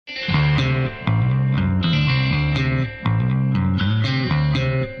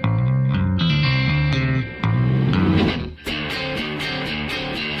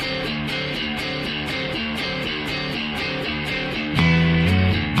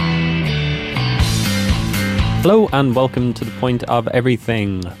Hello and welcome to The Point of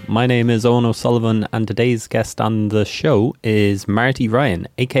Everything. My name is Owen O'Sullivan and today's guest on the show is Marty Ryan,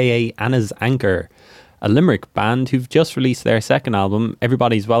 aka Anna's Anchor, a Limerick band who've just released their second album,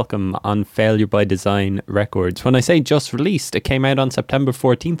 Everybody's Welcome, on Failure by Design Records. When I say just released, it came out on September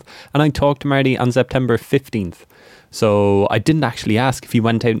 14th and I talked to Marty on September 15th. So I didn't actually ask if he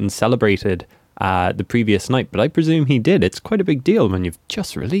went out and celebrated the previous night, but I presume he did. It's quite a big deal when you've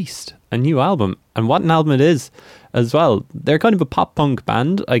just released a new album, and what an album it is as well. They're kind of a pop punk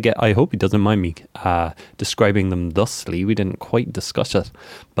band. I hope he doesn't mind me describing them thusly. We didn't quite discuss it,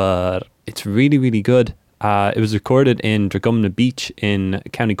 but it's really, really good. It was recorded in Tragumna Beach in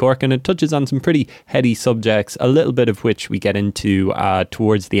County Cork, and it touches on some pretty heady subjects, a little bit of which we get into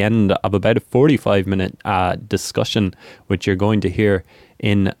towards the end of about a 45-minute discussion, which you're going to hear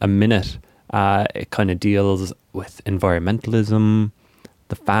in a minute. It kind of deals with environmentalism,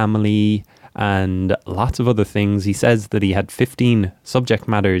 the family, and lots of other things. He says that he had 15 subject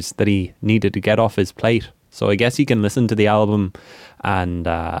matters that he needed to get off his plate. So I guess you can listen to the album and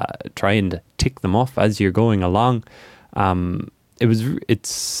try and tick them off as you're going along. They're a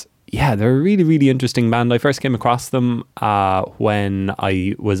really, really interesting band. I first came across them when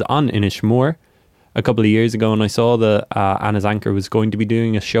I was on Inishmore a couple of years ago, and I saw that Anna's Anchor was going to be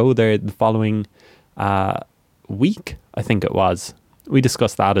doing a show there the following week, I think it was. We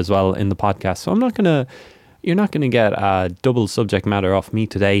discussed that as well in the podcast, so you're not gonna get double subject matter off me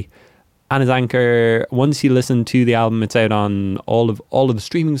today. Anna's Anchor, once you listen to the album, it's out on all of the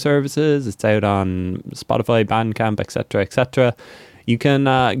streaming services. It's out on Spotify, Bandcamp, etc. You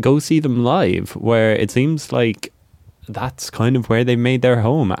can go see them live, where it seems like that's kind of where they made their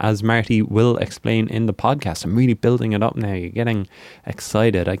home, as Marty will explain in the podcast. I'm really building it up now. You're getting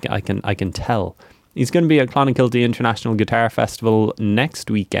excited. I can tell. He's going to be at Clonakilty International Guitar Festival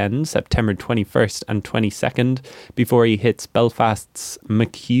next weekend, September 21st and 22nd, before he hits Belfast's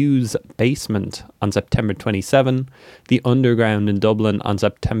McHugh's Basement on September 27, the Underground in Dublin on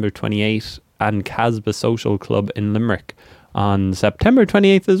September 28, and Casbah Social Club in Limerick on September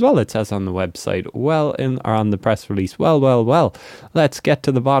 28th as well, it says on the website. Or on the press release. Well, let's get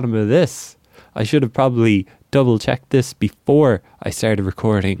to the bottom of this. I should have probably double checked this before I started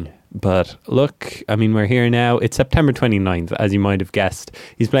recording. But look, I mean, we're here now. It's September 29th, as you might have guessed.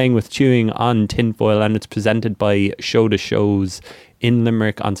 He's playing with Chewing on Tinfoil, and it's presented by Show to Shows in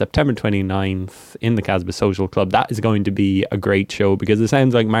Limerick on September 29th in the Casbah Social Club. That is going to be a great show, because it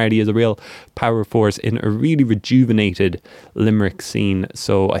sounds like Marty is a real power force in a really rejuvenated Limerick scene.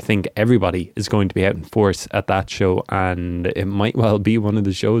 So I think everybody is going to be out in force at that show, and it might well be one of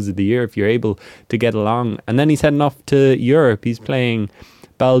the shows of the year if you're able to get along. And then he's heading off to Europe. He's playing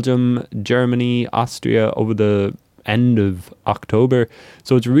Belgium, Germany, Austria over the end of October.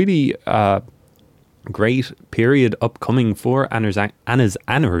 So it's really great period upcoming for Anna's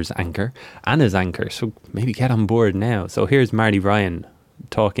Anchor. So maybe get on board now. So here's Marty Ryan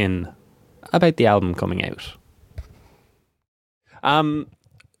talking about the album coming out.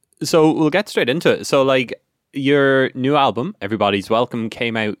 So we'll get straight into it. So like, your new album, Everybody's Welcome,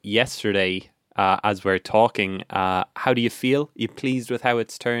 came out yesterday. As we're talking, how do you feel? You pleased with how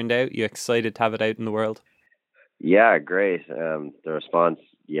it's turned out? You excited to have it out in the world? Yeah, great. The response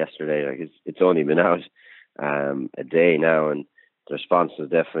yesterday, like it's only been out a day now, and the response was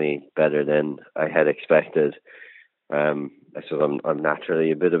definitely better than I had expected. I suppose I'm naturally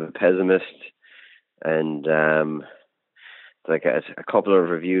a bit of a pessimist, and like a couple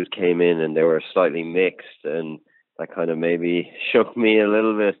of reviews came in and they were slightly mixed, and that kind of maybe shook me a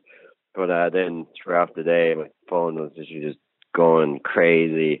little bit. But then throughout the day, my phone was just going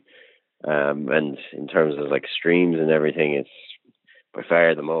crazy. And in terms of like streams and everything, it's by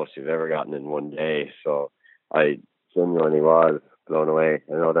far the most you've ever gotten in one day. So I genuinely was blown away.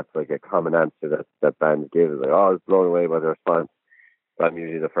 I know that's like a common answer that bands give, is like, oh, I was blown away by the response. But I'm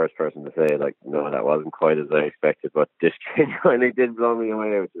usually the first person to say, like, no, that wasn't quite as I expected. But this genuinely did blow me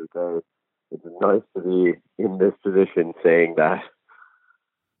away, which is great. It's nice to be in this position saying that.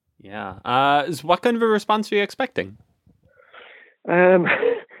 Yeah. So what kind of a response are you expecting? I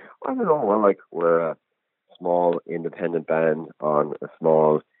don't know. Well, like, we're a small independent band on a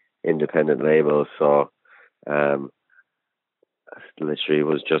small independent label, so literally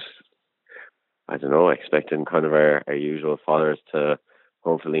was just, I don't know, expecting kind of our usual followers to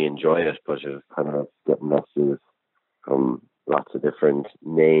hopefully enjoy it, but just kind of getting messages from lots of different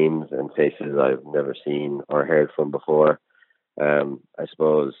names and faces I've never seen or heard from before. I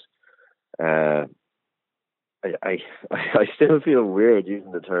suppose I still feel weird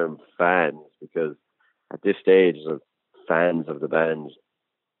using the term fans, because at this stage, the fans of the band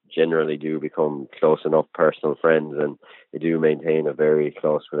generally do become close enough personal friends, and they do maintain a very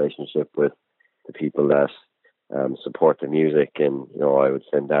close relationship with the people that support the music. And I would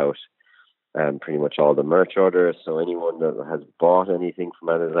send out pretty much all the merch orders. So anyone that has bought anything from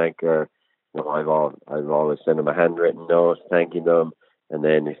Anna's Anchor, I've always sent them a handwritten note thanking them. And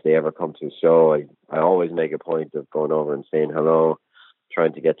then if they ever come to a show, I always make a point of going over and saying hello,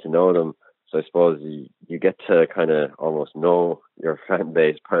 trying to get to know them. So I suppose you get to kind of almost know your fan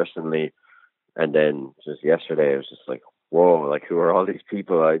base personally. And then just yesterday, it was just like, whoa, like who are all these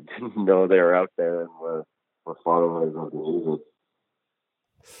people? I didn't know they were out there and were followers of the music.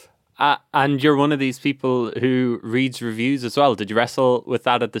 And you're one of these people who reads reviews as well. Did you wrestle with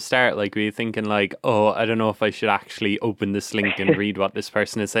that at the start? Like, were you thinking like, oh, I don't know if I should actually open this link and read what this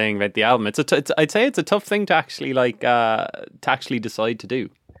person is saying about the album? I'd say it's a tough thing to actually decide to do.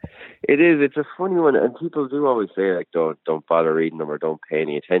 It is. It's a funny one, and people do always say like, don't bother reading them or don't pay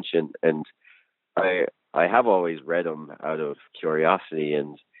any attention. And I have always read them out of curiosity.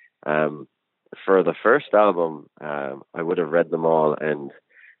 And for the first album, I would have read them all. And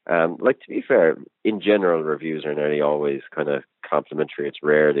to be fair, in general, reviews are nearly always kind of complimentary. It's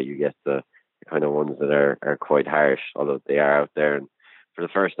rare that you get the kind of ones that are quite harsh, although they are out there. And for the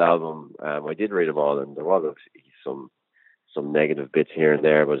first album, I did read them all, and there was some negative bits here and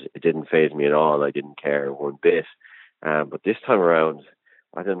there, but it didn't faze me at all. I didn't care one bit. But this time around,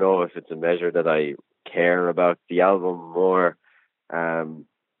 I don't know if it's a measure that I care about the album more,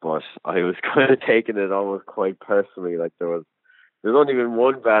 but I was kind of taking it almost quite personally. Like there's only been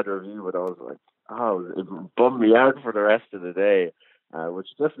one bad review, but I was like, oh, it bummed me out for the rest of the day, which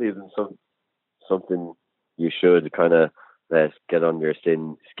definitely isn't something you should kind of let get under your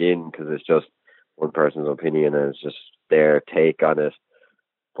skin, because it's just one person's opinion and it's just their take on it.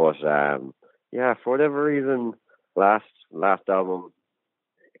 But for whatever reason, last album,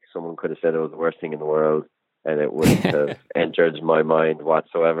 someone could have said it was the worst thing in the world, and it wouldn't have entered my mind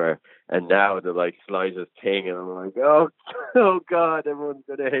whatsoever. And now the slightest thing, and I'm like, oh God, everyone's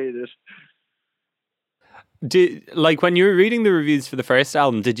gonna hate it. When you were reading the reviews for the first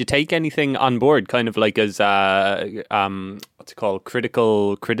album, did you take anything on board, kind of like as what's it called,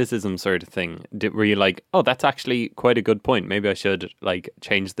 critical criticism sort of thing? Were you like, oh, that's actually quite a good point, maybe I should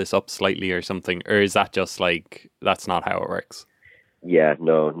change this up slightly or something? Or is that just that's not how it works? Yeah,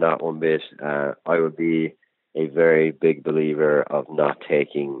 no, not one bit. I would be a very big believer of not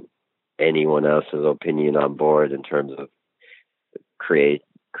taking anyone else's opinion on board in terms of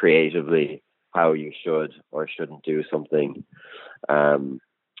creatively how you should or shouldn't do something. Because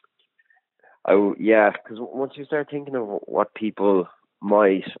once you start thinking of what people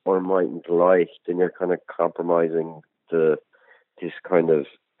might or mightn't like, then you're kind of compromising this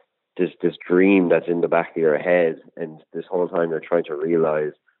dream that's in the back of your head, and this whole time you're trying to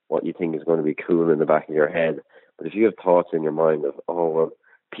realize what you think is going to be cool in the back of your head. But if you have thoughts in your mind of, oh, well,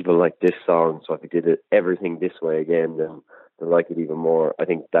 people like this song, so if I did everything this way again, then they'll like it even more. I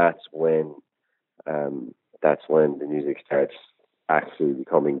think that's when the music starts actually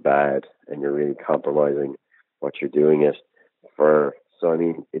becoming bad, and you're really compromising what you're doing it for. So I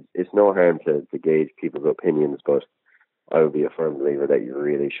mean, it's no harm to gauge people's opinions, but I would be a firm believer that you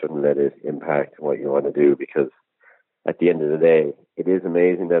really shouldn't let it impact what you want to do, because at the end of the day, it is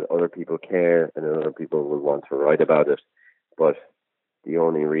amazing that other people care and that other people will want to write about it. But the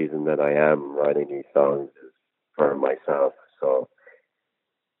only reason that I am writing these songs is for myself. So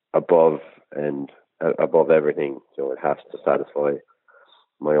above everything, it has to satisfy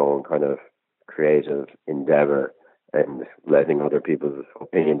my own kind of creative endeavor, and letting other people's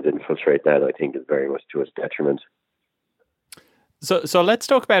opinions infiltrate that, I think, is very much to its detriment. So let's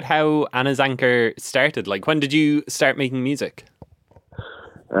talk about how Anna's Anchor started. When did you start making music?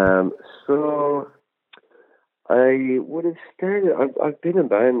 So I would have started. I've been in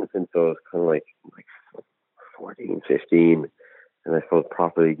band since I was kind of like 14, 15, and I felt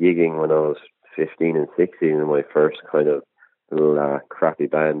properly gigging when I was 15 and 16 in my first kind of little crappy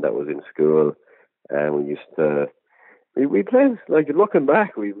band that was in school. And we used to. We played, looking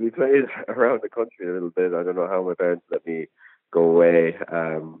back, we played around the country a little bit. I don't know how my parents let me go away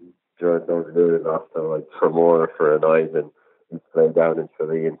during those years after, for a night, and we played down in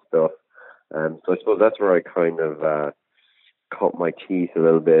Philly and stuff. So I suppose that's where I kind of cut my teeth a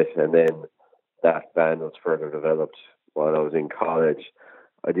little bit, and then that band was further developed while I was in college.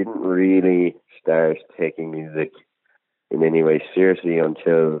 I didn't really start taking music in any way seriously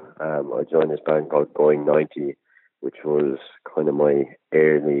until I joined this band called Going 90, which was kind of my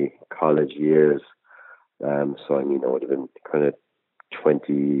early college years. So I mean, I would have been kind of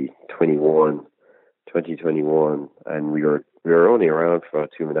 20, 21 2021, and we were only around for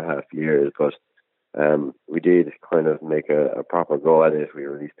about 2.5 years, but we did kind of make a proper go at it. We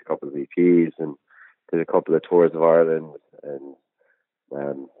released a couple of EPs and did a couple of tours of Ireland,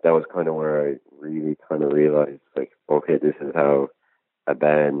 and that was kind of where I really kind of realized, like, okay, this is how a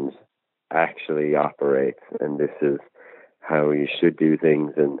band actually operates, and this is how you should do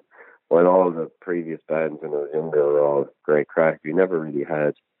things. And while all the previous bands when I was younger were all great crack, we never really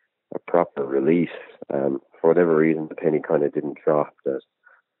had a proper release. For whatever reason, the penny kind of didn't drop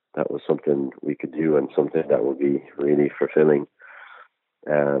that was something we could do and something that would be really fulfilling.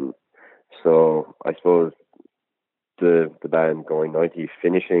 So I suppose the band Going 90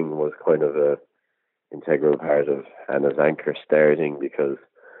 finishing was kind of a integral part of Anna's Anchor starting, because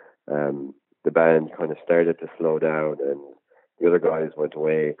the band kind of started to slow down and the other guys went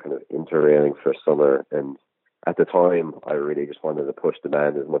away kind of interrailing for summer. And at the time, I really just wanted to push the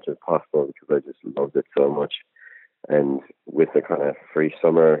band as much as possible because I just loved it so much. And with the kind of free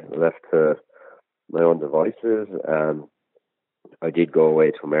summer left to my own devices, I did go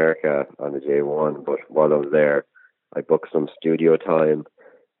away to America on the J1, but while I was there, I booked some studio time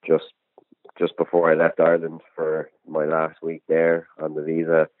just before I left Ireland for my last week there on the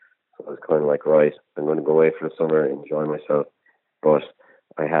visa. So I was kind of like, right, I'm going to go away for the summer, enjoy myself, but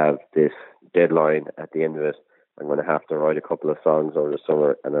I have this deadline at the end of it. I'm going to have to write a couple of songs over the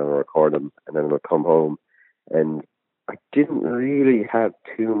summer, and then I'll record them, and then I'll come home. And I didn't really have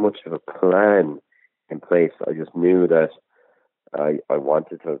too much of a plan in place. I just knew that I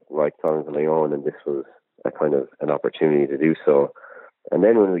wanted to write songs on my own, and this was a kind of an opportunity to do so. And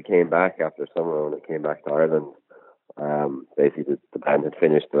then when we came back after summer, when I came back to Ireland, basically the band had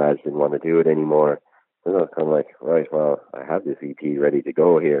finished, the lads didn't want to do it anymore. And I was kind of like, right, well, I have this EP ready to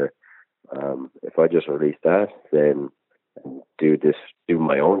go here. If I just release that, then do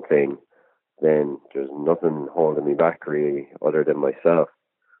my own thing, then there's nothing holding me back really other than myself.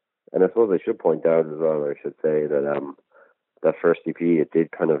 And I suppose I should point out as well, I should say that that first EP, it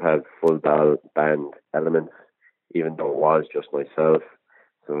did kind of have full band elements, even though it was just myself.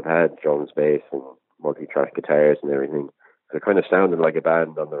 So it had drums, bass, and multi-track guitars and everything. So it kind of sounded like a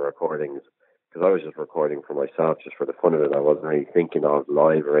band on the recordings, because I was just recording for myself, just for the fun of it. I wasn't really thinking of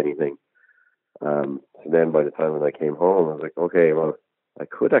live or anything. So then by the time when I came home, I was like, okay, well, I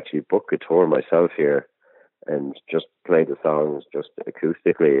could actually book a tour myself here and just play the songs just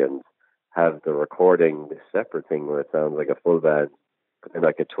acoustically and have the recording this separate thing where it sounds like a full band, but then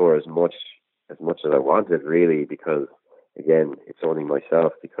I could tour as much as I wanted really, because again, it's only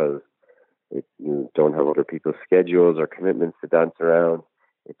myself, because you don't have other people's schedules or commitments to dance around.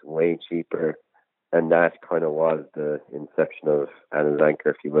 It's way cheaper, and that kind of was the inception of Anna's Anchor,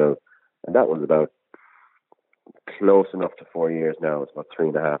 if you will. And that was about close enough to 4 years now. It's about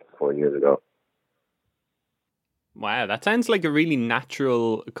 3.5 to 4 years ago. Wow, that sounds like a really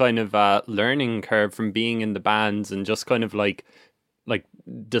natural kind of learning curve from being in the bands and just kind of like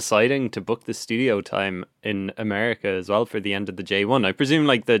deciding to book the studio time in America as well for the end of the J1. I presume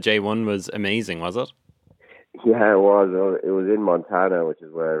like the J1 was amazing, was it? Yeah, it was. It was in Montana, which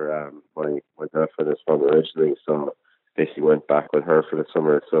is where my girlfriend is from originally. So basically went back with her for the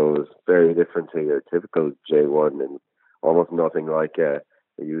summer. So it was very different to your typical J1 and almost nothing like the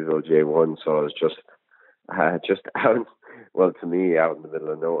usual J1. So I was just out, well, to me, out in the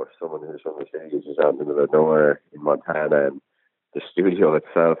middle of nowhere. Someone who's from the city is just out in the middle of nowhere in Montana, and the studio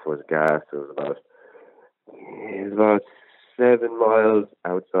itself was gas. It was about 7 miles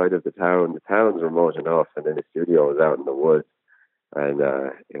outside of the town. The town's remote enough, and then the studio was out in the woods, and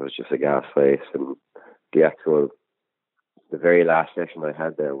it was just a gas place. And the very last session I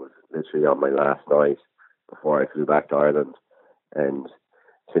had there was literally on my last night before I flew back to Ireland, and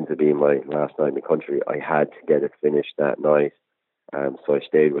since it being my last night in the country, I had to get it finished that night. So I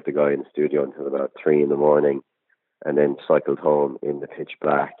stayed with the guy in the studio until about 3 a.m, and then cycled home in the pitch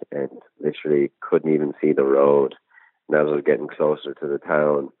black and literally couldn't even see the road. And as I was getting closer to the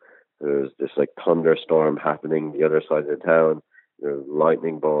town, there was this like thunderstorm happening the other side of the town. There was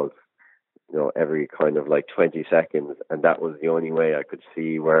lightning bolts, every kind of like 20 seconds. And that was the only way I could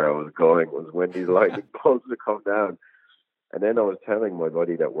see where I was going, was when these lightning bolts would come down. And then I was telling my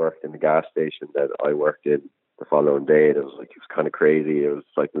buddy that worked in the gas station that I worked in the following day. It was kind of crazy. It was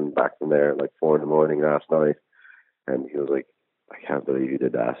cycling back from there at like 4 a.m. last night. And he was like, I can't believe you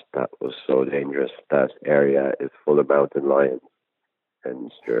did that. That was so dangerous. That area is full of mountain lions,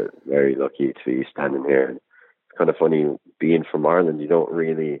 and you're very lucky to be standing here. And it's kind of funny, being from Ireland, you don't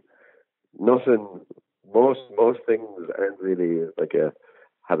really, most things aren't really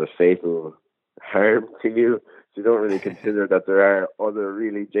have a fatal harm to you. you don't really consider that there are other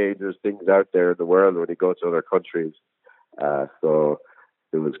really dangerous things out there in the world when you go to other countries. So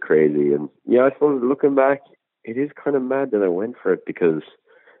it was crazy. And yeah, I suppose looking back, it is kind of mad that I went for it because,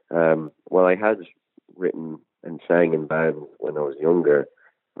 well, I had written and sang in bands when I was younger.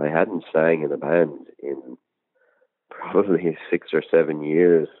 I hadn't sang in a band in probably 6 or 7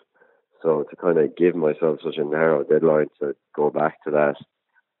 years. So to kind of give myself such a narrow deadline to go back to that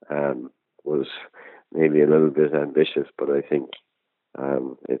was maybe a little bit ambitious, but I think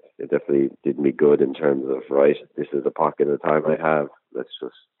it definitely did me good in terms of, right, this is a pocket of time I have. Let's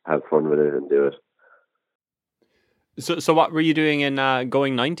just have fun with it and do it. So what were you doing in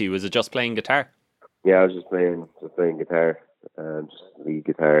Going 90? Was it just playing guitar? Yeah, I was just playing guitar, just lead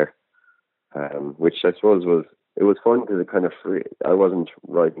guitar, which I suppose was fun because it kind of free. I wasn't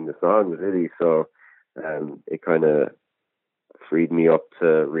writing the songs really, so it kind of freed me up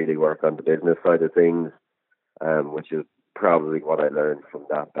to really work on the business side of things, which is probably what I learned from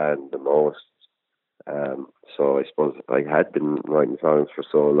that band the most. So I suppose I had been writing songs for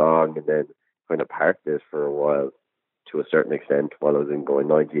so long and then kind of parked it for a while to a certain extent while I was in Going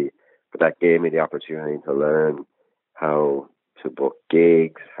 90. But that gave me the opportunity to learn how to book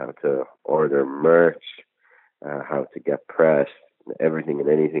gigs, how to order merch, how to get press, everything and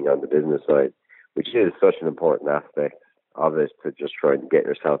anything on the business side, which is such an important aspect of it, to just try and get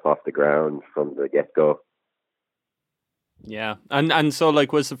yourself off the ground from the get-go. Yeah, and so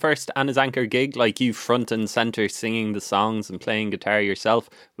like, was the first Anna's Anchor gig like you front and center singing the songs and playing guitar yourself?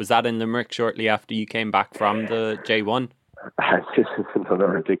 Was that in Limerick shortly after you came back from the J1? This is another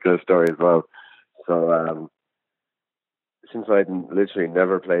ridiculous story as well. So since I'd literally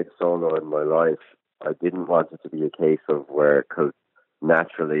never played solo in my life, I didn't want it to be a case of where, because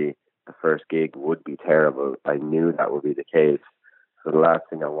naturally the first gig would be terrible. I knew that would be the case. So the last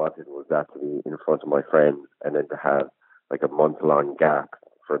thing I wanted was that to be in front of my friends and then to have like a month-long gap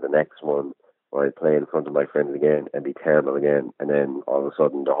for the next one where I play in front of my friends again and be terrible again. And then all of a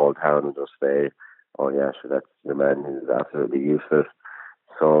sudden the whole town would just say, oh yeah, sure, that's your man who's absolutely useless.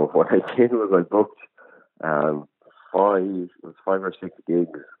 So what I did was I booked five or six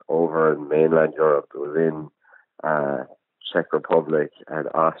gigs over in mainland Europe. It was in Czech Republic and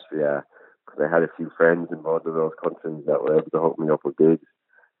Austria, because I had a few friends in both of those countries that were able to hook me up with gigs.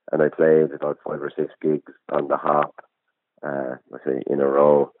 And I played about 5 or 6 gigs on the hop, let's say in a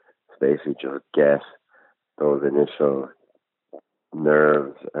row, to basically just get those initial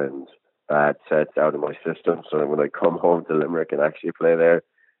nerves and bad sets out of my system. So when I come home to Limerick and actually play there,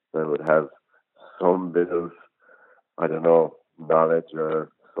 I would have some bit of, I don't know, knowledge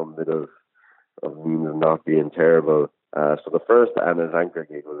or some bit of means of not being terrible. So the first Anna's Anchor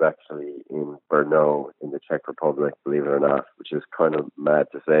gig was actually in Brno in the Czech Republic, believe it or not, which is kind of mad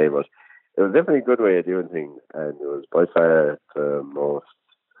to say, but it was definitely a good way of doing things, and it was by far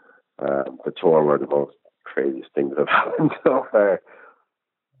the tour were the most craziest things that have happened so far.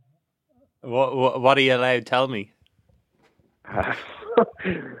 What are you allowed? Tell me.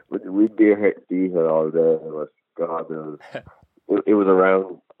 We'd be here all day. It was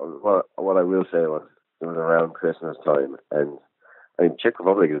around. What I will say was, it was around Christmas time, and I mean, Czech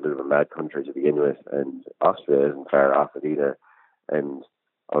Republic is a bit of a mad country to begin with, and Austria isn't far off it either. And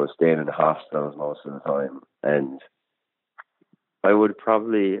I was staying in hostels most of the time, and I would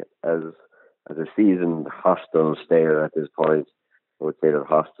probably, as a seasoned hostel stayer at this point, I would say that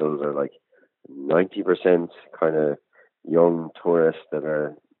hostels are like 90% kind of young tourists that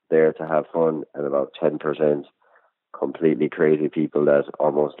are there to have fun, and about 10% completely crazy people that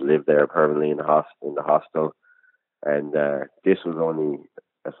almost live there permanently in the hostel. And this was only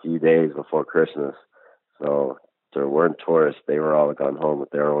a few days before Christmas, so there weren't tourists. They were all gone home with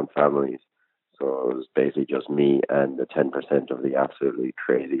their own families. So it was basically just me and the 10% of the absolutely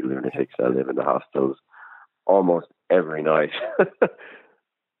crazy lunatics that live in the hostels almost every night.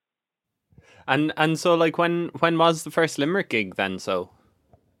 And so like, when was the first Limerick gig then? So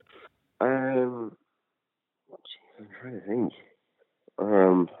I'm trying to think.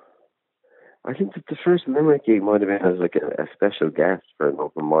 I think that the first Limerick gig might have been as like a special guest for an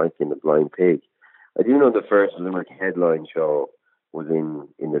open mic in the Blind Pig. I do know the first Limerick headline show was in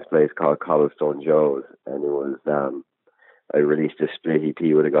this place called Cobblestone Joe's, and it was I released a split EP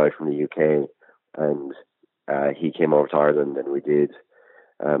with a guy from the UK, and he came over to Ireland, and we did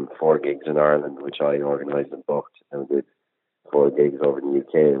 4 gigs in Ireland, which I organised and booked, and we did 4 gigs over in the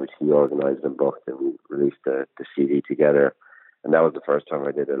UK, which he organised and booked, and we released the CD together. And that was the first time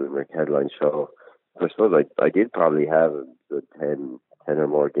I did a Limerick headline show. So I suppose I did probably have a good 10 or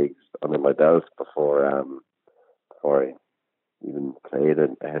more gigs under my belt before I even played a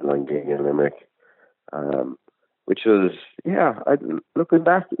headline gig in Limerick. which was, looking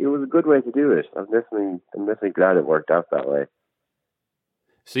back, it was a good way to do it. I'm definitely glad it worked out that way.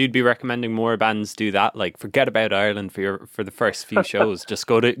 So you'd be recommending more bands do that? Like, forget about Ireland for the first few shows. Just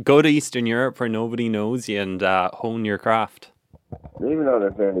go to Eastern Europe where nobody knows you and hone your craft. Maybe not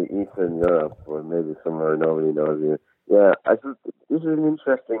necessarily Eastern Europe, or maybe somewhere nobody knows you. Yeah, I think this is an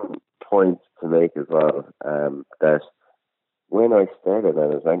interesting point to make as well. That when I started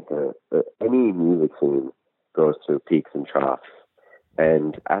as anchor, any music scene goes through peaks and troughs.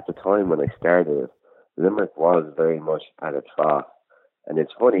 And at the time when I started, Limerick was very much at a trough. And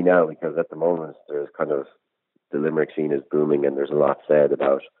it's funny now because at the moment there's kind of the Limerick scene is booming and there's a lot said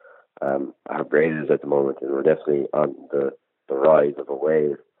about how great it is at the moment, and we're definitely on the rise of a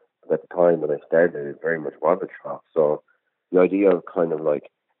wave. But at the time when I started, it very much was a trough. So the idea of kind of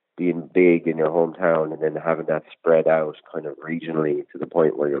like being big in your hometown and then having that spread out kind of regionally to the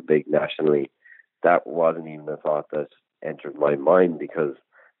point where you're big nationally, that wasn't even a thought that entered my mind because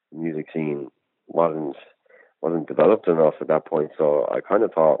the music scene wasn't developed enough at that point. So I kind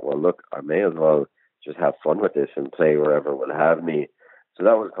of thought, well, look, I may as well just have fun with this and play wherever will have me. So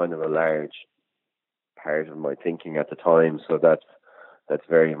that was kind of a large part of my thinking at the time. So that's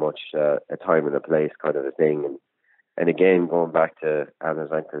very much a time and a place kind of a thing. And again, going back to Anna's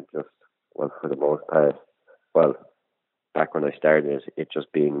Anchor, just, well, for the most part, well, back when I started, it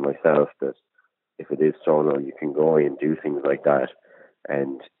just being myself, that if it is solo, you can go and do things like that.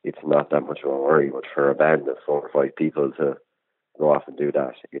 And it's not that much of a worry. But for a band of 4 or 5 people to go off and do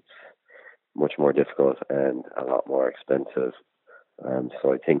that, it's much more difficult and a lot more expensive.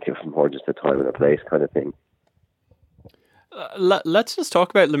 So I think it's more just a time and a place kind of thing. Let's just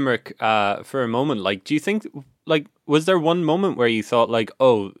talk about Limerick for a moment. Like, do you think, like, was there one moment where you thought, like,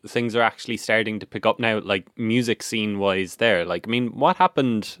 oh, things are actually starting to pick up now, like, music scene wise there? Like, I mean, what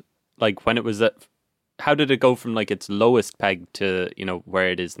happened, like, when it was at, how did it go from, like, its lowest peg to, you know, where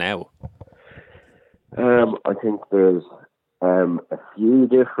it is now? I think there's a few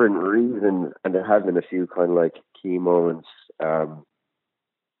different reasons, and there have been a few kind of like key moments.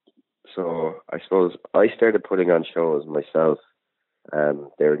 So I suppose I started putting on shows myself.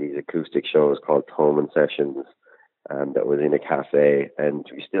 There were these acoustic shows called Tolman Sessions, that was in a cafe, and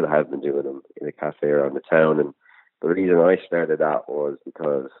we still have been doing them in a cafe around the town. And the reason I started that was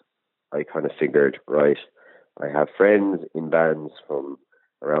because I kind of figured, right, I have friends in bands from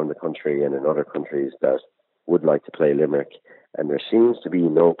around the country and in other countries that would like to play Limerick, and there seems to be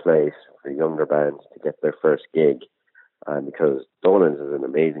no place for younger bands to get their first gig. Because Dolan's is an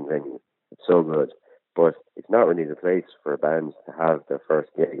amazing venue. It's so good. But it's not really the place for bands to have their first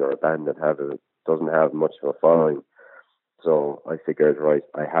gig, or a band that doesn't have much of a following. So I figured, right,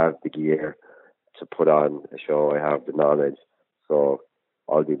 I have the gear to put on a show. I have the knowledge. So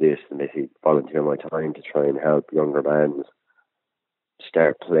I'll do this and basically volunteer my time to try and help younger bands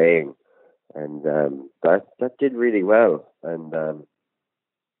start playing. And that did really well. And I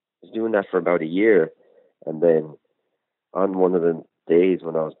was doing that for about a year. And then on one of the days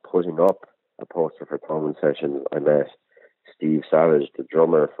when I was putting up a poster for Common Sessions, I met Steve Savage, the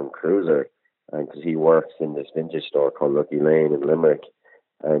drummer from Cruiser, and because he works in this vintage store called Lucky Lane in Limerick,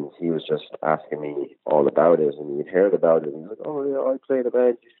 and he was just asking me all about it, and he'd heard about it, and he was like, "Oh yeah, I play in a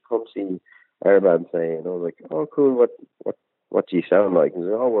band. You should come see our band play." And I was like, "Oh cool, what do you sound like?" He was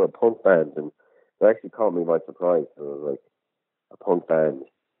like, "Oh, we're a punk band," and it actually caught me by surprise. So it was like a punk band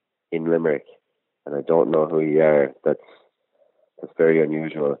in Limerick, and I don't know who you are. That's very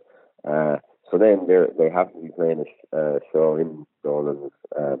unusual. So then they happened to be playing a show in Dolan's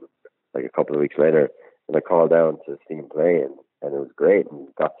like a couple of weeks later, and I called down to see him play, and it was great, and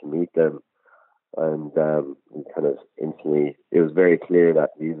got to meet them, and we kind of instantly, it was very clear that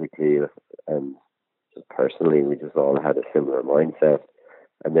musically and just personally we just all had a similar mindset.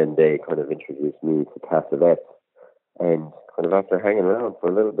 And then they kind of introduced me to Cassavette, and kind of after hanging around for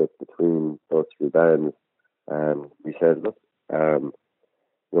a little bit between those 2 bands, we said, look,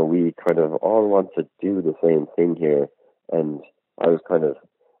 we kind of all want to do the same thing here. And I was kind of,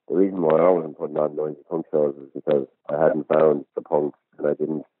 the reason why I wasn't putting on noisy punk shows is because I hadn't found the punk, and I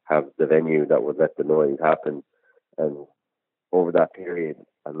didn't have the venue that would let the noise happen. And over that period,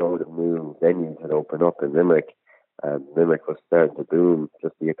 a load of new venues had opened up in Limerick, and Limerick was starting to boom,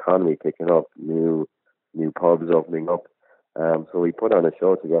 just the economy picking up, new pubs opening up. So we put on a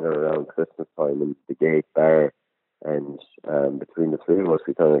show together around Christmas time in the Gate Bar, and between the 3 of us,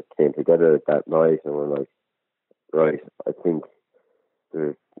 we kind of came together that night, and we're like, right, I think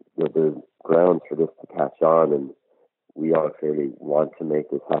there's grounds for this to catch on, and we all clearly want to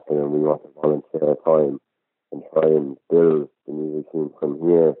make this happen, and we want to volunteer our time and try and build the music scene from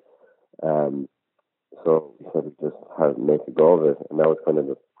here. So we said just have make a go of it, and that was kind of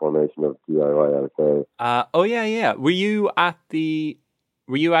the formation of DIY Oh yeah. Were you at the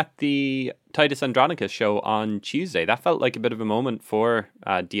Titus Andronicus show on Tuesday? That felt like a bit of a moment for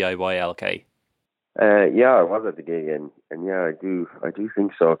DIY. Yeah, I was at the gig, and yeah, I do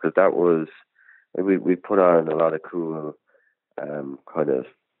think so, because that was we put on a lot of cool kind of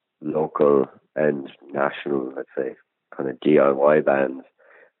local and national, let's say, kind of DIY bands.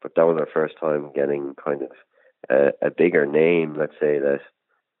 But that was our first time getting kind of a bigger name, let's say, that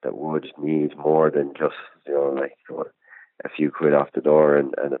would need more than just, like a few quid off the door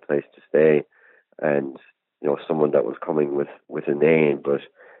and a place to stay, and someone that was coming with a name. But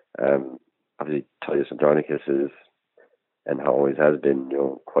obviously Titus Andronicus is, and always has been,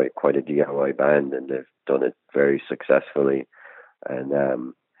 quite a DIY band, and they've done it very successfully. And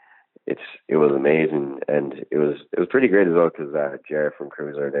it was amazing, and it was pretty great as well, because Jer from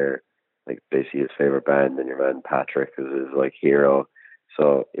Cruiser, they're like basically his favorite band, and your man Patrick is his like hero.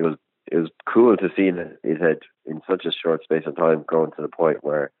 So it was cool to see that it had, in such a short space of time, grown to the point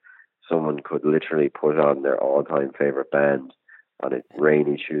where someone could literally put on their all-time favorite band on a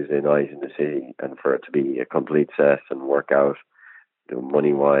rainy Tuesday night in the city, and for it to be a complete set and work out,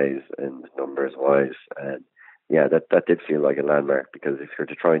 money-wise and numbers-wise. And yeah, that did feel like a landmark, because if you're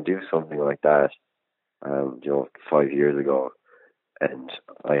to try and do something like that, 5 years ago, and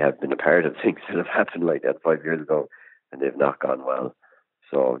I have been a part of things that have happened like that 5 years ago, and they've not gone well.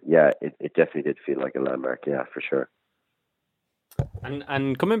 So yeah, it definitely did feel like a landmark, yeah, for sure.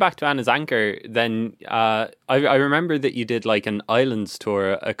 And coming back to Anna's Anchor, then I remember that you did like an islands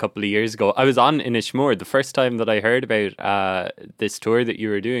tour a couple of years ago. I was on Inishmore. The first time that I heard about this tour that you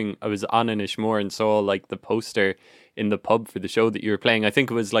were doing, I was on Inishmore and saw like the poster in the pub for the show that you were playing. I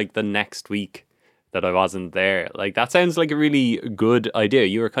think it was like the next week that I wasn't there. Like, that sounds like a really good idea.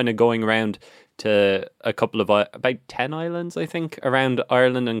 You were kind of going around to a couple of about 10 islands, I think, around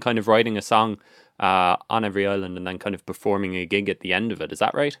Ireland, and kind of writing a song on every island, and then kind of performing a gig at the end of it. Is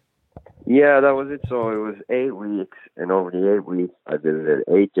that right? Yeah, that was it. So it was 8 weeks, and over the 8 weeks, I visited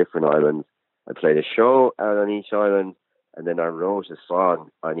 8 different islands. I played a show out on each island, and then I wrote a song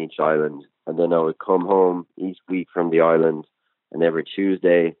on each island. And then I would come home each week from the island, and every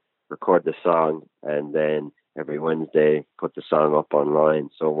Tuesday record the song, and then every Wednesday put the song up online.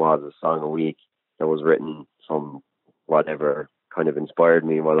 So it was a song a week that was written from whatever kind of inspired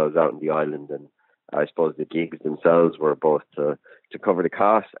me while I was out on the island. And I suppose the gigs themselves were both to cover the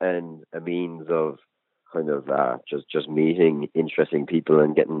cost and a means of kind of just meeting interesting people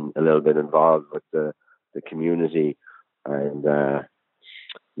and getting a little bit involved with the community. And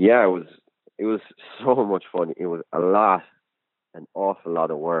yeah, it was so much fun. It was an awful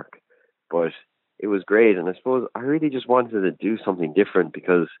lot of work, but it was great. And I suppose I really just wanted to do something different,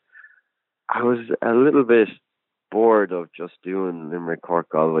 because I was a little bit bored of just doing Limerick, Cork,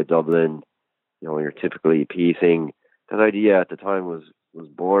 Galway, Dublin, your typical EP thing. That idea at the time was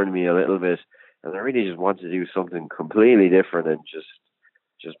boring me a little bit, and I really just wanted to do something completely different, and just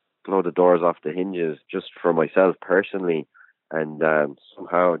blow the doors off the hinges, just for myself personally. And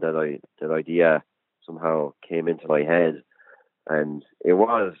somehow that idea somehow came into my head, and it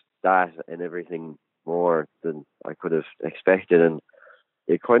was that and everything more than I could have expected. And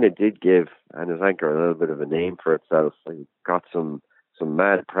it kind of did give Anna's Anchor a little bit of a name for itself. I got some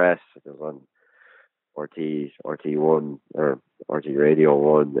mad press. It was on RT1 or RT Radio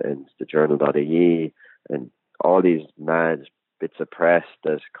 1 and the Journal.ie, and all these mad bits of press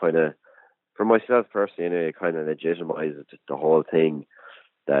that kind of, for myself personally anyway, kind of legitimized the whole thing.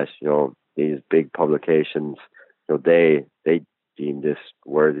 That these big publications, they deem this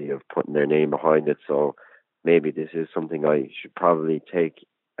worthy of putting their name behind it. So maybe this is something I should probably take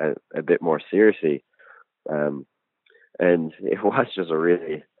a bit more seriously. And it was just a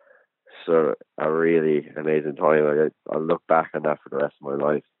really amazing time. I'll look back on that for the rest of my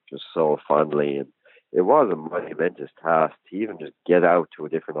life just so fondly. And it was a monumentous task to even just get out to a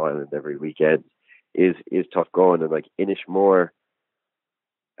different island every weekend. Is tough going. And like Inishmore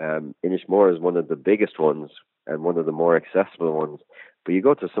is one of the biggest ones and one of the more accessible ones. But you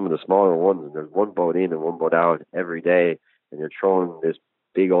go to some of the smaller ones, and there's one boat in and one boat out every day, and you're throwing this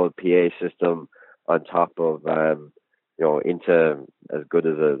big old PA system on top of into as good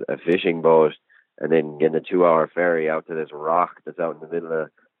as a fishing boat, and then getting a 2-hour ferry out to this rock that's out in the middle of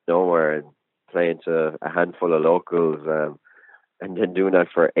nowhere and playing to a handful of locals, and then doing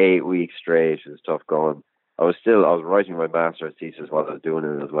that for 8 weeks straight is tough going. I was writing my master's thesis while I was doing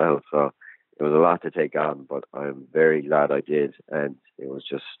it as well, so it was a lot to take on, but I'm very glad I did, and it was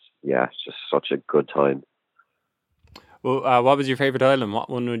just such a good time. Well, what was your favourite island? What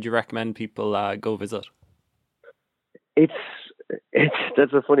one would you recommend people go visit? It's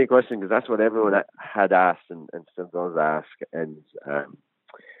that's a funny question because that's what everyone had asked and still does ask, and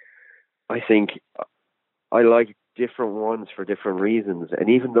I think I like different ones for different reasons. And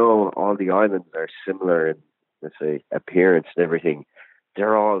even though all the islands are similar in, let's say, appearance and everything,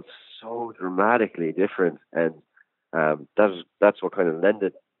 they're all so dramatically different, and that's what kind of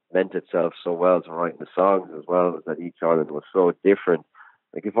lent itself so well to writing the songs as well. That each island was so different.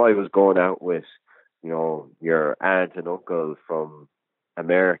 Like if I was going out with, your aunt and uncle from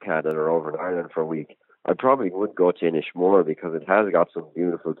America that are over in Ireland for a week, I probably would go to Inishmore because it has got some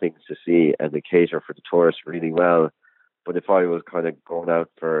beautiful things to see and they cater for the tourists really well. But if I was kind of going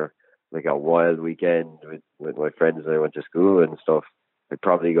out for like a wild weekend with my friends that I went to school and stuff, I'd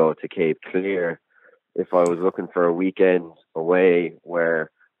probably go to Cape Clear. If I was looking for a weekend away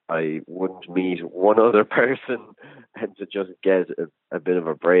where I wouldn't meet one other person and to just get a bit of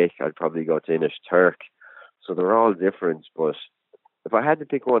a break, I'd probably go to Turk. So they're all different, but if I had to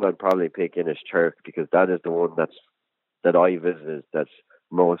pick one, I'd probably pick Turk because that is the one that I visited that's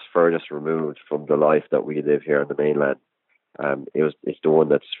most furthest removed from the life that we live here on the mainland. It's the one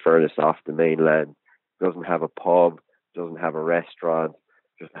that's furthest off the mainland. Doesn't have a pub, doesn't have a restaurant,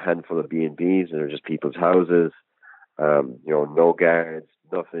 just a handful of B&Bs, and they're just people's houses. No guards,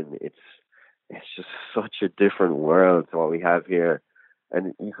 nothing. It's just such a different world to what we have here,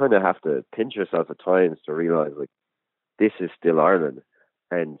 and you kind of have to pinch yourself at times to realize like this is still Ireland,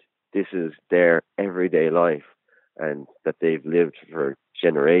 and this is their everyday life, and that they've lived for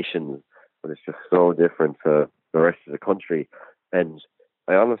generations. But it's just so different to the rest of the country, and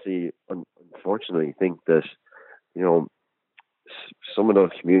I honestly, unfortunately, think that some of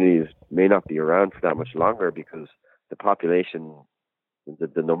those communities may not be around for that much longer because the population,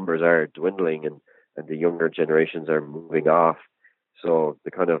 the numbers are dwindling, and the younger generations are moving off. So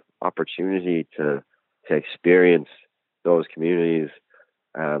the kind of opportunity to experience those communities,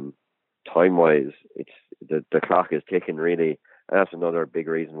 time wise, it's the clock is ticking really, and that's another big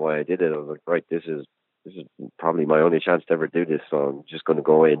reason why I did it. I was like, right, this is probably my only chance to ever do this, so I'm just going to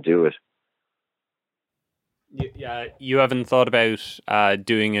go away and do it. Yeah, you haven't thought about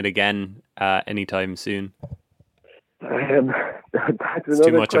doing it again anytime soon? That's It's too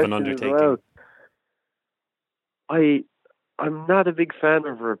another much of an question as undertaking. well. I'm not a big fan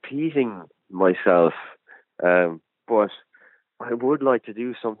of repeating myself, but I would like to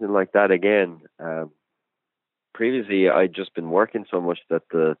do something like that again. Previously, I'd just been working so much that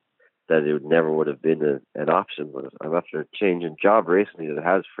it never would have been an option. But I'm after changing job recently that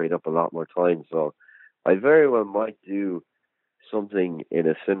has freed up a lot more time, so I very well might do something in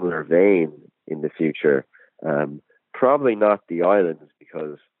a similar vein in the future. Probably not the islands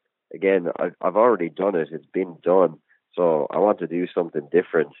because, again, I've already done it. It's been done. So I want to do something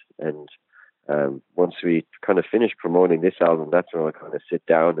different. And once we kind of finish promoting this album, that's when I kind of sit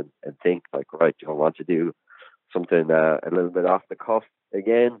down and think like, right, do I want to do something a little bit off the cuff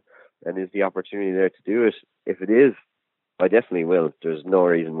again? And is the opportunity there to do it? If it is, I definitely will. There's no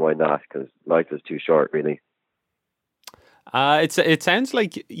reason why not because life is too short, really. It sounds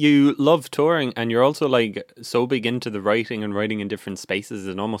like you love touring, and you're also like so big into the writing and writing in different spaces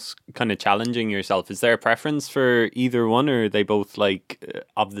and almost kind of challenging yourself. Is there a preference for either one, or are they both like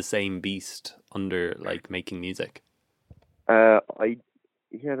of the same beast under like making music? I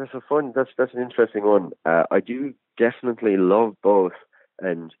Yeah, that's an interesting one. I do definitely love both,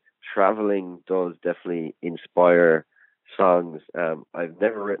 and traveling does definitely inspire songs. I've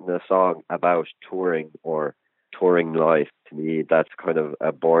never written a song about touring or touring life. To me, that's kind of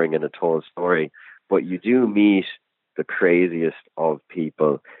a boring and a told story. But you do meet the craziest of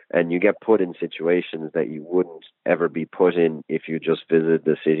people, and you get put in situations that you wouldn't ever be put in if you just visited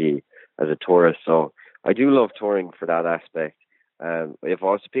the city as a tourist. So I do love touring for that aspect. If I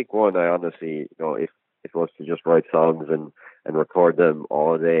was to pick one, I honestly, if I was to just write songs and record them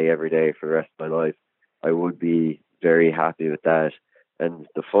all day, every day for the rest of my life, I would be very happy with that. And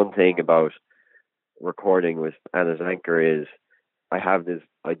the fun thing about recording with Anna's Anchor is I have this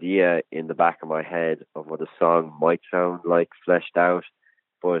idea in the back of my head of what a song might sound like fleshed out,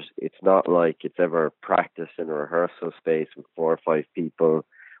 but it's not like it's ever practiced in a rehearsal space with 4 or 5 people,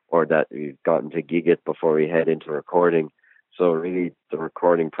 or that we've gotten to gig it before we head into recording. So really the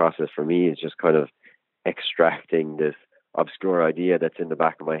recording process for me is just kind of extracting this obscure idea that's in the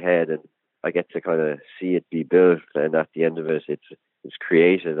back of my head, and I get to kind of see it be built, and at the end of it it's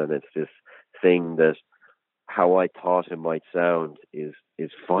created, and it's this thing that how I thought it might sound is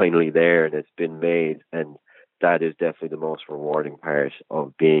finally there and it's been made, and that is definitely the most rewarding part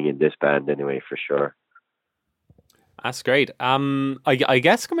of being in this band anyway, for sure. That's great. I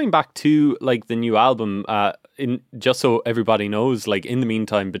guess coming back to like the new album, in just so everybody knows, like in the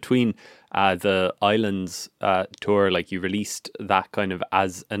meantime, between the Islands tour, like you released that kind of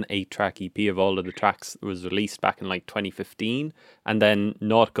as an 8-track EP of all of the tracks that was released back in like 2015, and then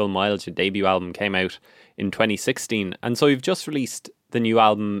Nautical Miles, your debut album, came out in 2016, and so you've just released the new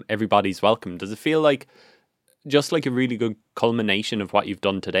album, Everybody's Welcome. Does it feel like just like a really good culmination of what you've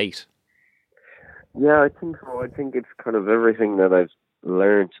done to date? Yeah, I think so. I think it's kind of everything that I've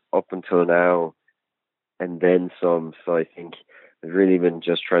learned up until now and then some. So I think I've really been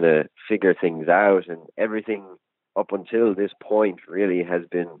just trying to figure things out, and everything up until this point really has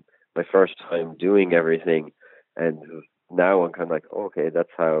been my first time doing everything. And now I'm kind of like, okay,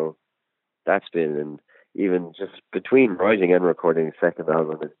 that's how that's been. And even just between writing and recording the second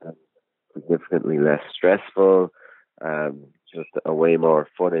album, it's been significantly less stressful. Just a way more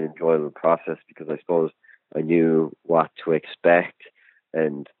fun and enjoyable process, because I suppose I knew what to expect,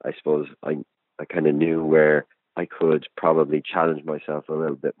 and I suppose I kind of knew where I could probably challenge myself a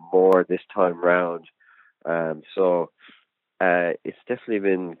little bit more this time round. So it's definitely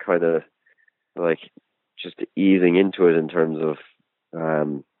been kind of like just easing into it in terms of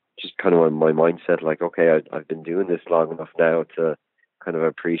just kind of my mindset, like, okay, I've been doing this long enough now to kind of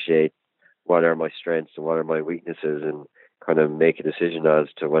appreciate what are my strengths and what are my weaknesses, and kind of make a decision as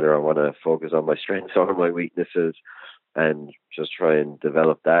to whether I want to focus on my strengths or my weaknesses, and just try and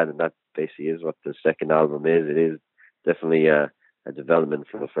develop that. And that basically is what the second album is. It is definitely a development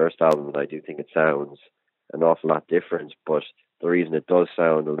from the first album, and I do think it sounds an awful lot different. But the reason it does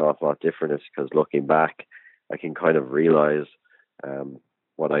sound an awful lot different is because looking back, I can kind of realize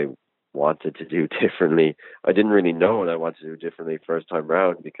what I wanted to do differently. I didn't really know what I wanted to do differently first time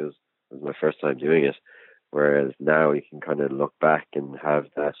round, because it was my first time doing it. Whereas now you can kind of look back and have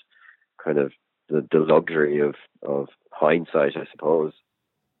that kind of the luxury of hindsight, I suppose.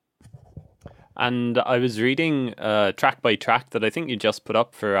 And I was reading track by track that I think you just put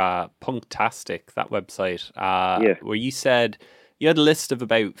up for Punktastic, that website, where you said you had a list of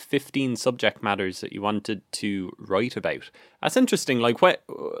about 15 subject matters that you wanted to write about. That's interesting. Like, when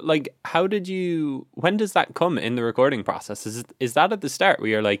does that come in the recording process? Is that at the start where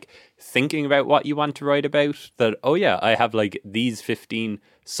you're like thinking about what you want to write about? That, oh yeah, I have like these 15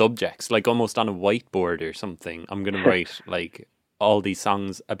 subjects, like almost on a whiteboard or something. I'm going to write like all these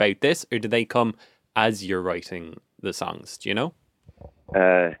songs about this, or do they come as you're writing the songs? Do you know?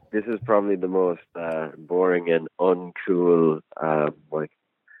 This is probably the most boring and uncool like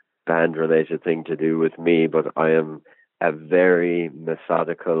band related thing to do with me, but I am a very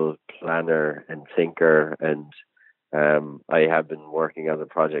methodical planner and thinker, and I have been working as a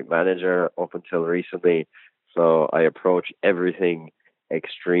project manager up until recently, so I approach everything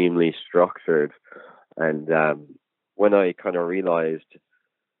extremely structured. And when I kind of realized,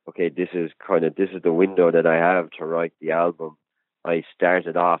 okay, this is the window that I have to write the album, I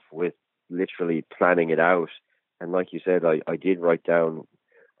started off with literally planning it out. And like you said, I did write down,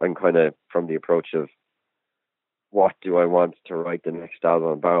 I'm kind of from the approach of, what do I want to write the next album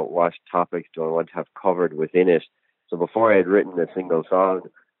about? What topics do I want to have covered within it? So before I had written a single song,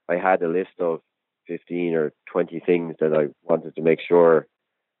 I had a list of 15 or 20 things that I wanted to make sure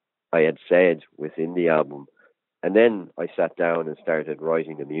I had said within the album. And then I sat down and started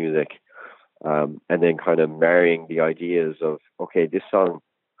writing the music. And then kind of marrying the ideas of, okay, this song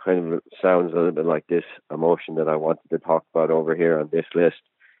kind of sounds a little bit like this emotion that I wanted to talk about over here on this list.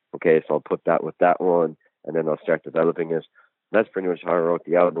 Okay, so I'll put that with that one, and then I'll start developing it. And that's pretty much how I wrote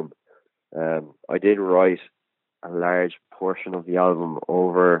the album. I did write a large portion of the album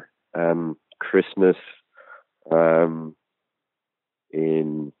over Christmas in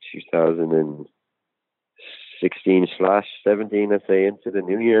 2016/17, I'd say, into the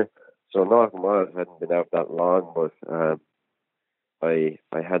new year. So Nautical Miles hadn't been out that long, but I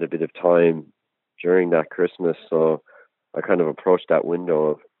had a bit of time during that Christmas, so I kind of approached that window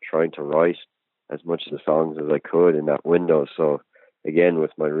of trying to write as much of the songs as I could in that window. So again,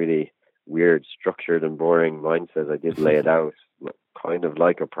 with my really weird, structured and boring mindset, I did lay it out kind of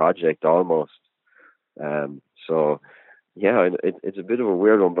like a project almost. So yeah, it's a bit of a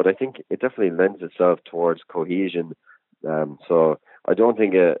weird one, but I think it definitely lends itself towards cohesion. So I don't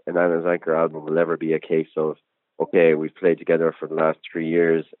think an Anna's Anchor album will ever be a case of, okay, we've played together for the last 3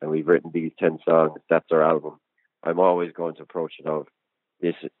 years and we've written these 10 songs, that's our album. I'm always going to approach it of,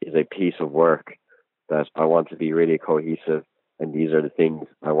 this is a piece of work that I want to be really cohesive, and these are the things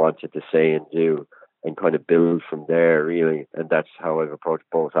I wanted to say and do, and kind of build from there, really. And that's how I've approached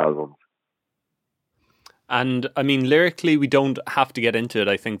both albums. And I mean, lyrically, we don't have to get into it.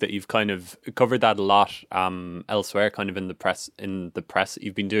 I think that you've kind of covered that a lot elsewhere, kind of in the press. In the press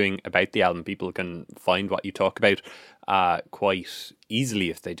you've been doing about the album, people can find what you talk about quite easily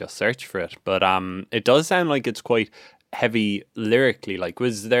if they just search for it. But it does sound like it's quite heavy lyrically. Like,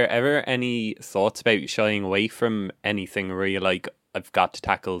 was there ever any thoughts about shying away from anything where you're like, I've got to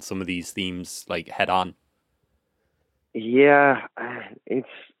tackle some of these themes like head on? Yeah,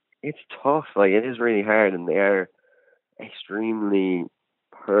 it's tough. Like, it is really hard, and they are extremely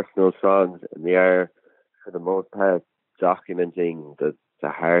personal songs, and they are, for the most part, documenting the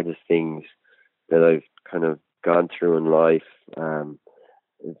hardest things that I've kind of gone through in life.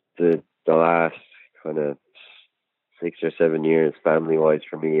 The last kind of 6 or 7 years, family wise,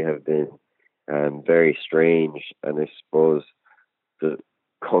 for me, have been very strange, and I suppose the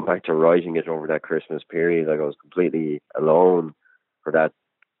come back to writing it over that Christmas period, like, I was completely alone for that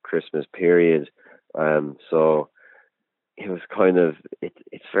Christmas period. So it was kind of,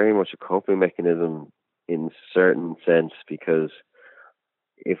 it's very much a coping mechanism in certain sense, because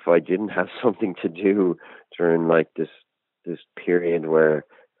if I didn't have something to do during like this period where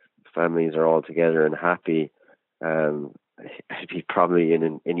families are all together and happy, I'd be probably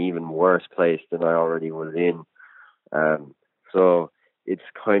in an even worse place than I already was in. So it's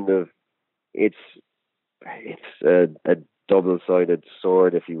kind of, it's a double-sided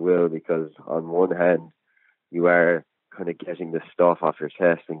sword, if you will, because on one hand you are kind of getting the stuff off your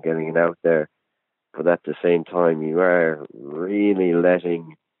chest and getting it out there, but at the same time you are really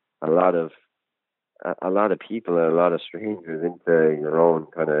letting a lot of people and a lot of strangers into your own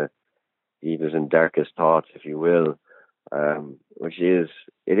kind of deepest and darkest thoughts, if you will, which is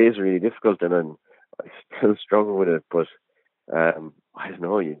really difficult, and I still struggle with it, but I don't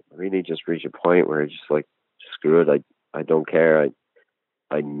know, you really just reach a point where you're just like, screw it, I don't care,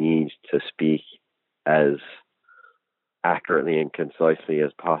 I need to speak as accurately and concisely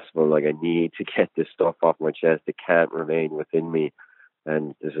as possible. Like, I need to get this stuff off my chest. It can't remain within me,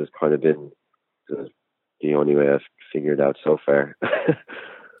 and this has kind of been the only way I've figured out so far.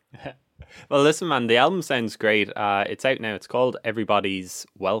 Well, listen, man, the album sounds great. It's out now. It's called Everybody's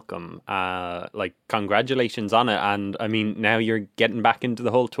Welcome. Like, congratulations on it. And I mean, now you're getting back into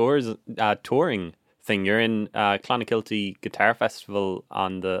the whole touring thing. You're in Clonakilty Guitar Festival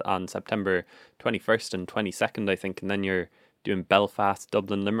on September 21st and 22nd, I think, and then you're doing Belfast,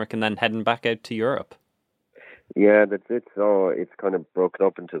 Dublin, Limerick, and then heading back out to Europe. Yeah, that's it. So it's kind of broken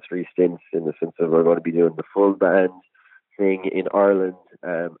up into 3 stints, in the sense of we're going to be doing the full band thing in Ireland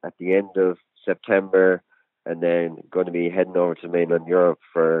at the end of September, and then going to be heading over to mainland Europe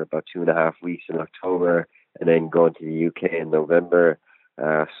for about 2.5 weeks in October, and then going to the UK in November.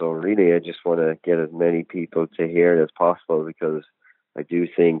 So really, I just want to get as many people to hear it as possible, because I do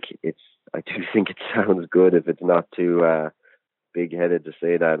think it sounds good if it's not too big-headed to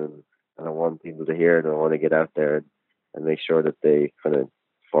say that, and I want people to hear it, and I want to get out there and make sure that they kind of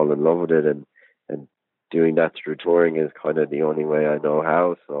fall in love with it, and doing that through touring is kind of the only way I know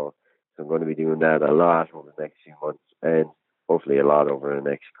how. So I'm going to be doing that a lot over the next few months, and hopefully a lot over the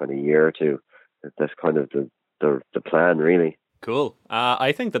next kind of year or two. That's kind of the plan, really. Cool.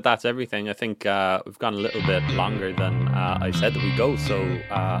 I think that's everything. I think we've gone a little bit longer than I said that we go, so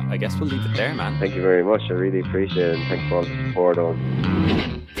I guess we'll leave it there, man. Thank you very much. I really appreciate it, and thanks for all the support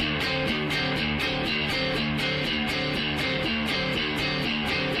on.